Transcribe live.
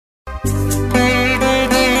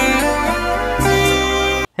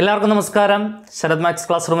എല്ലാവർക്കും നമസ്കാരം. Sarath maths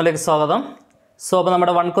class റൂമിലേക്ക് സ്വാഗതം. സോ അപ്പോൾ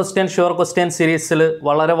നമ്മുടെ വൺ ക്വസ്റ്റ്യൻ ഷുവർ ക്വസ്റ്റ്യൻ സീരീസിൽ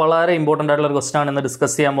വളരെ ഇമ്പോർട്ടൻ്റ് ആയിട്ടുള്ള ഒരു ക്വസ്റ്റ്യൻ ആണ് ഇന്ന്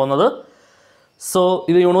ഡിസ്കസ് ചെയ്യാൻ പോകുന്നത്. സോ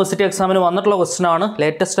ഇത് യൂണിവേഴ്സിറ്റി എക്സാമിന് വന്നിട്ടുള്ള ക്വസ്റ്റ്യൻ ആണ്.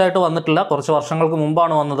 ലേറ്റസ്റ്റ് ആയിട്ട് വന്നിട്ടില്ല, കുറച്ച് വർഷങ്ങൾക്ക്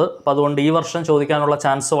മുമ്പാണ് വന്നത്. അപ്പോൾ അതുകൊണ്ട് ഈ വർഷം ചോദിക്കാനുള്ള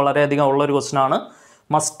ചാൻസ് വളരെയധികം ഉള്ളൊരു ക്വസ്റ്റ്യൻ ആണ്.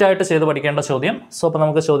 മസ്റ്റായിട്ട് ചെയ്ത് പഠിക്കേണ്ട ചോദ്യം. സോ അപ്പോൾ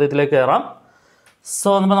നമുക്ക് ചോദ്യത്തിലേക്ക് കയറാം. സോ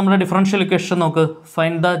അപ്പോൾ നമ്മുടെ ഡിഫറൻഷ്യൽ ഇക്വേഷൻ നോക്ക്.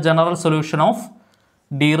 Find the general solution of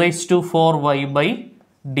d⁴y by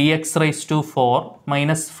dx raised to 4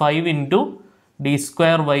 minus 5 into d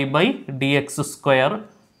square y by dx square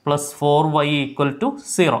plus 4y equal to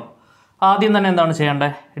 0. ആദ്യം തന്നെ എന്താണ്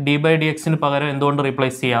ചെയ്യേണ്ടത്? d by dxന് പകരം എന്തുകൊണ്ട്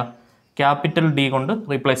റീപ്ലേസ് ചെയ്യുക? ക്യാപിറ്റൽ D കൊണ്ട്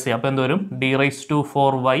റീപ്ലേസ് ചെയ്യുക. അപ്പോൾ എന്ത് വരും? d raised to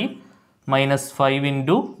 4y minus 5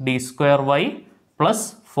 into d square y plus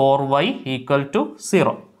 4y equal to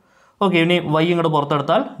 0. Okay, ഇനി y ഇങ്ങോട്ട്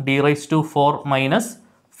പുറത്തെടുത്താൽ d raised to 4 minus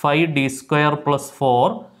 5d square plus 4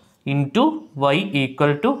 into y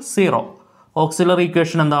equal to 0. Auxiliary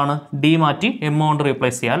equation എന്താണ്? d മാറ്റി m കൊണ്ട്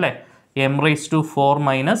replace ചെയ്യുക അല്ലേ? m raised to 4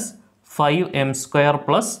 minus 5m square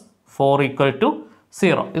plus 4 equal to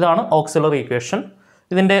 0. ഇതാണ് auxiliary equation.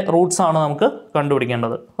 ഇതിൻ്റെ Roots ആണ് നമുക്ക്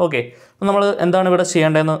കണ്ടുപിടിക്കേണ്ടത്. ഓക്കെ, അപ്പോൾ നമ്മൾ എന്താണ് ഇവിടെ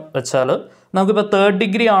ചെയ്യേണ്ടതെന്ന് വെച്ചാൽ, നമുക്കിപ്പോൾ തേർഡ്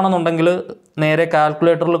ഡിഗ്രി ആണെന്നുണ്ടെങ്കിൽ നേരെ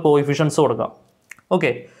കാൽക്കുലേറ്ററിൽ കോയിഫിഷ്യൻസ് കൊടുക്കാം.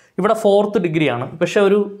 ഓക്കെ, ഇവിടെ ഫോർത്ത് ഡിഗ്രി ആണ്. പക്ഷേ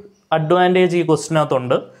ഒരു അഡ്വാൻറ്റേജ് ഈ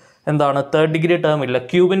ക്വസ്റ്റിനകത്തുണ്ട്. എന്താണ്? തേർഡ് ഡിഗ്രി ടേം ഇല്ല,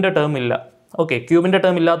 ക്യൂബിൻ്റെ ടേം ഇല്ല. ഓക്കെ, ക്യൂബിൻ്റെ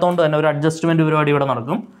ടേം ഇല്ലാത്തതുകൊണ്ട് തന്നെ ഒരു അഡ്ജസ്റ്റ്മെൻറ്റ് പരിപാടി ഇവിടെ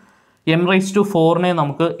നടക്കും. m raised to 4നെ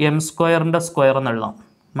നമുക്ക് m സ്ക്വയറിൻ്റെ സ്ക്വയർ എന്ന് എഴുതാം.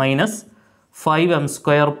 Minus 5m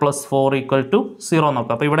square plus 4 equal to 0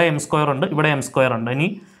 നോക്കാം. അപ്പോൾ ഇവിടെ m സ്ക്വയർ ഉണ്ട്, ഇവിടെ m സ്ക്വയർ ഉണ്ട്. ഇനി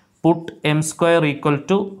puttu m square equal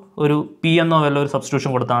to ഒരു p എന്നോ വല്ല ഒരു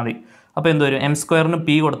സബ്സ്റ്റിറ്റ്യൂഷൻ കൊടുത്താൽ മതി. അപ്പോൾ എന്ത് വരും? m സ്ക്വയറിന്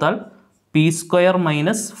p കൊടുത്താൽ p സ്ക്വയർ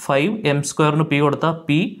മൈനസ് 5, m സ്ക്വയറിന് p കൊടുത്താൽ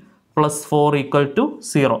p പ്ലസ് 4 ഈക്വൽ ടു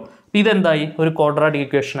 0. ഇതെന്തായി? ഒരു ക്വാഡ്രാറ്റിക്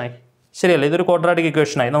ഇക്വേഷനായി. ശരിയല്ലേ? ഇതൊരു ക്വാഡ്രാറ്റിക്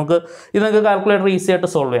ഇക്വേഷനായി. ഇത് നമുക്ക് കാൽക്കുലേറ്റർ ഈസി ആയിട്ട്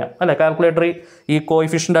സോൾവ് ചെയ്യാം അല്ലേ? കാൽക്കുലേറ്റർ ഈ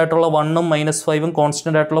കോയിഫിഷ്യൻ്റ് ആയിട്ടുള്ള 1ഉം -5ഉം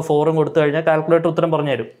കോൺസ്റ്റൻ്റ് ആയിട്ടുള്ള 4ഉം കൊടുത്തു കഴിഞ്ഞാൽ കാൽക്കുലേറ്റർ ഉത്തരം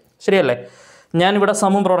പറഞ്ഞു തരും. ശരിയല്ലേ? ഞാനിവിടെ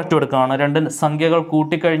സമം പ്രോഡക്റ്റ് എടുക്കുകയാണ്. രണ്ട് സംഖ്യകൾ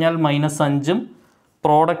കൂട്ടിക്കഴിഞ്ഞാൽ -5ഉം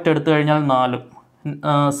പ്രോഡക്റ്റ് എടുത്തു കഴിഞ്ഞാൽ 4ഉം.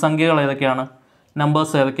 സംഖ്യകൾ ഏതൊക്കെയാണ്?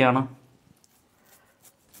 നമ്പേഴ്സ് ഏതൊക്കെയാണ്?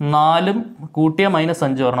 4ഉം കൂട്ടിയ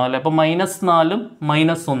 -5 വരണം അല്ലേ? അപ്പോൾ -4ഉം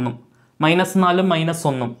 -1ഉം. -4ഉം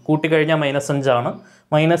 -1ഉം കൂട്ടിക്കഴിഞ്ഞാൽ -5ആണ്.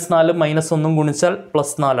 -4ഉം -1ഉം ഗുണിച്ചാൽ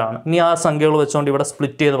 +4 ഇനി ആ സംഖ്യകൾ വെച്ചുകൊണ്ട് ഇവിടെ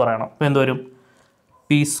സ്പ്ലിറ്റ് ചെയ്ത് പറയണം. അപ്പോൾ എന്ത് വരും?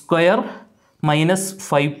 p square minus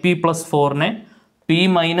 5p plus 4നെ p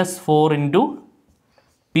minus 4 into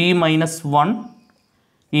p minus 1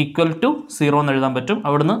 equal to 0 എന്ന് എഴുതാൻ പറ്റും.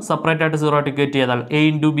 അവിടുന്ന് സെപ്പറേറ്റ് ആയിട്ട് 0 ആയിട്ട് ഇക്വേറ്റ് ചെയ്താൽ a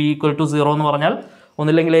into b equal to 0 എന്ന് പറഞ്ഞാൽ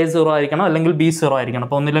ഒന്നില്ലെങ്കിൽ a 0 ആയിരിക്കണം, അല്ലെങ്കിൽ b 0 ആയിരിക്കണം.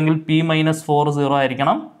 അപ്പോൾ ഒന്നില്ലെങ്കിൽ p മൈനസ് 4 0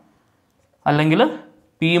 ആയിരിക്കണം, അല്ലെങ്കിൽ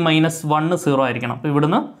p മൈനസ് 1 0 ആയിരിക്കണം. അപ്പോൾ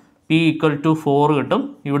ഇവിടുന്ന് p ഈക്വൽ ടു 4 കിട്ടും,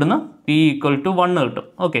 ഇവിടുന്ന് p ഈക്വൽ ടു 1 കിട്ടും.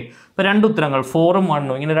 ഓക്കെ, അപ്പോൾ രണ്ട് ഉത്തരങ്ങൾ 4ഉം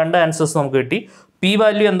 1ഉം ഇങ്ങനെ രണ്ട് ആൻസേഴ്സ് നമുക്ക് കിട്ടി. p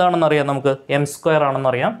വാല്യൂ എന്താണെന്ന് അറിയാം, നമുക്ക് m സ്ക്വയർ ആണെന്ന്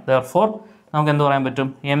അറിയാം. ദെർഫോർ നമുക്ക് എന്ത് പറയാൻ പറ്റും?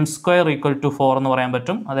 m സ്ക്വയർ ഈക്വൽ ടു 4 എന്ന് പറയാൻ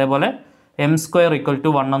പറ്റും. അതേപോലെ m സ്ക്വയർ ഈക്വൽ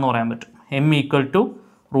ടു 1 എന്ന് പറയാൻ പറ്റും. m equal to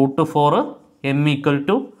 √4, m equal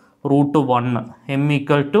to √1, m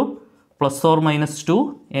equal to +or-2,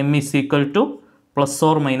 m is equal to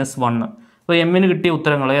 +or-1. അപ്പോൾ എമ്മിന് കിട്ടിയ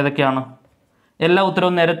ഉത്തരങ്ങൾ ഏതൊക്കെയാണ്? എല്ലാ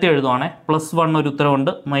ഉത്തരവും നിരത്തി എഴുതുവാണേ. +1 ഒരു ഉത്തരവുണ്ട്,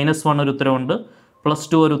 -1 ഒരു ഉത്തരവുണ്ട്,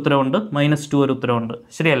 +2 ഒരു ഉത്തരവുണ്ട്, -2 ഒരു ഉത്തരവുണ്ട്.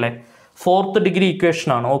 ശരിയല്ലേ? Fourth degree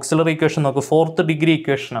ഇക്വേഷനാണ് auxiliary equation. നോക്ക്, ഫോർത്ത് ഡിഗ്രി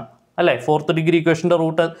ഇക്വേഷനാണ് അല്ലേ? ഫോർത്ത് ഡിഗ്രി ഇക്വേഷൻ്റെ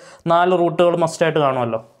റൂട്ട് 4 റൂട്ടുകൾ മസ്റ്റായിട്ട്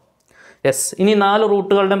കാണുമല്ലോ. യെസ്, ഇനി 4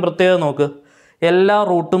 റൂട്ടുകളുടെയും പ്രത്യേകത നോക്ക്. എല്ലാ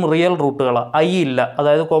റൂട്ടും റിയൽ റൂട്ടുകളാണ്, i ഇല്ല,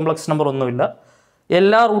 അതായത് കോംപ്ലക്സ് നമ്പർ ഒന്നുമില്ല.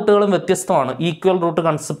 എല്ലാ റൂട്ടുകളും വ്യത്യസ്തമാണ്, ഈക്വൽ റൂട്ട്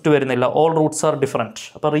കൺസെപ്റ്റ് വരുന്നില്ല. All roots are different.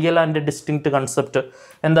 അപ്പോൾ റിയൽ ആൻഡ് ഡിസ്റ്റിങ്ക്റ്റ് കൺസെപ്റ്റ്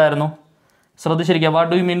എന്തായിരുന്നു? ശ്രദ്ധിച്ചിരിക്കുക. What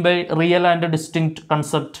do you mean by real and distinct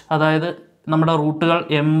concept? അതായത് നമ്മുടെ റൂട്ടുകൾ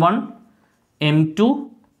m1, m2,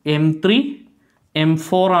 m3,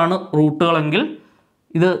 m4 ആണ് റൂട്ടുകളെങ്കിൽ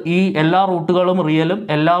ഇത് ഈ എല്ലാ റൂട്ടുകളും റിയലും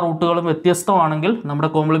എല്ലാ റൂട്ടുകളും വ്യത്യസ്തമാണെങ്കിൽ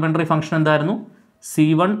നമ്മുടെ കോംപ്ലിമെൻ്ററി ഫംഗ്ഷൻ എന്തായിരുന്നു?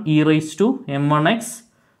 c1 e raised to m1x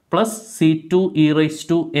plus c2 e raised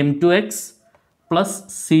to m2x plus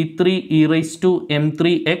c3 e raised to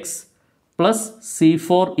m3x plus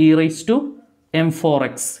c4 e raised to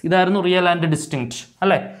m4x. ഇതായിരുന്നു റിയൽ ആൻഡ് ഡിസ്റ്റിങ്ക്റ്റ്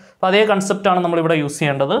അല്ലേ? അപ്പോൾ അതേ കൺസെപ്റ്റാണ് നമ്മളിവിടെ യൂസ്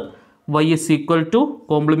ചെയ്യേണ്ടത്. y is equal to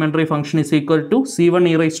complimentary function is equal to c1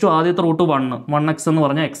 e raised to ആദ്യത്തെ root 1x എന്ന്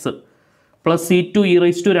പറഞ്ഞാൽ x, plus c2 e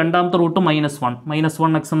raised to രണ്ടാമത്തെ റൂട്ട്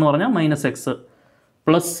 -1x എന്ന് പറഞ്ഞാൽ -x,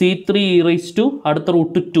 plus c3 e raised to അടുത്ത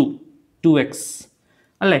റൂട്ട് 2x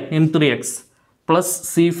അല്ലേ? m3x, plus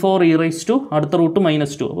c4 e raised to അടുത്ത root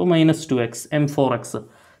 -2, അപ്പോൾ -2x, m4x.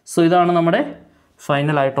 സോ ഇതാണ് നമ്മുടെ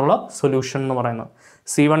ഫൈനൽ ആയിട്ടുള്ള സൊല്യൂഷൻ എന്ന് പറയുന്നത്.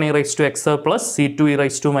 c1 e raised to x plus c2 e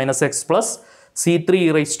raised to -x plus c3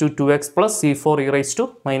 e raised to 2x plus c4 e raised to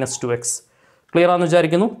 -2x. Clear ആണെന്ന്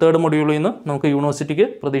വിചാരിക്കുന്നു. Third മൊഡ്യൂളിൽ നിന്ന് നമുക്ക് യൂണിവേഴ്സിറ്റിക്ക്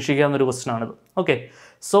പ്രതീക്ഷിക്കാവുന്നൊരു ക്വസ്റ്റൻ ആണിത്. Okay,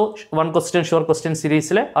 so 1 question sure question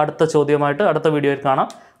സീരീസിലെ അടുത്ത ചോദ്യമായിട്ട് അടുത്ത വീഡിയോയിൽ കാണാം.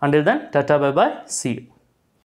 Until then tata bye bye, see you.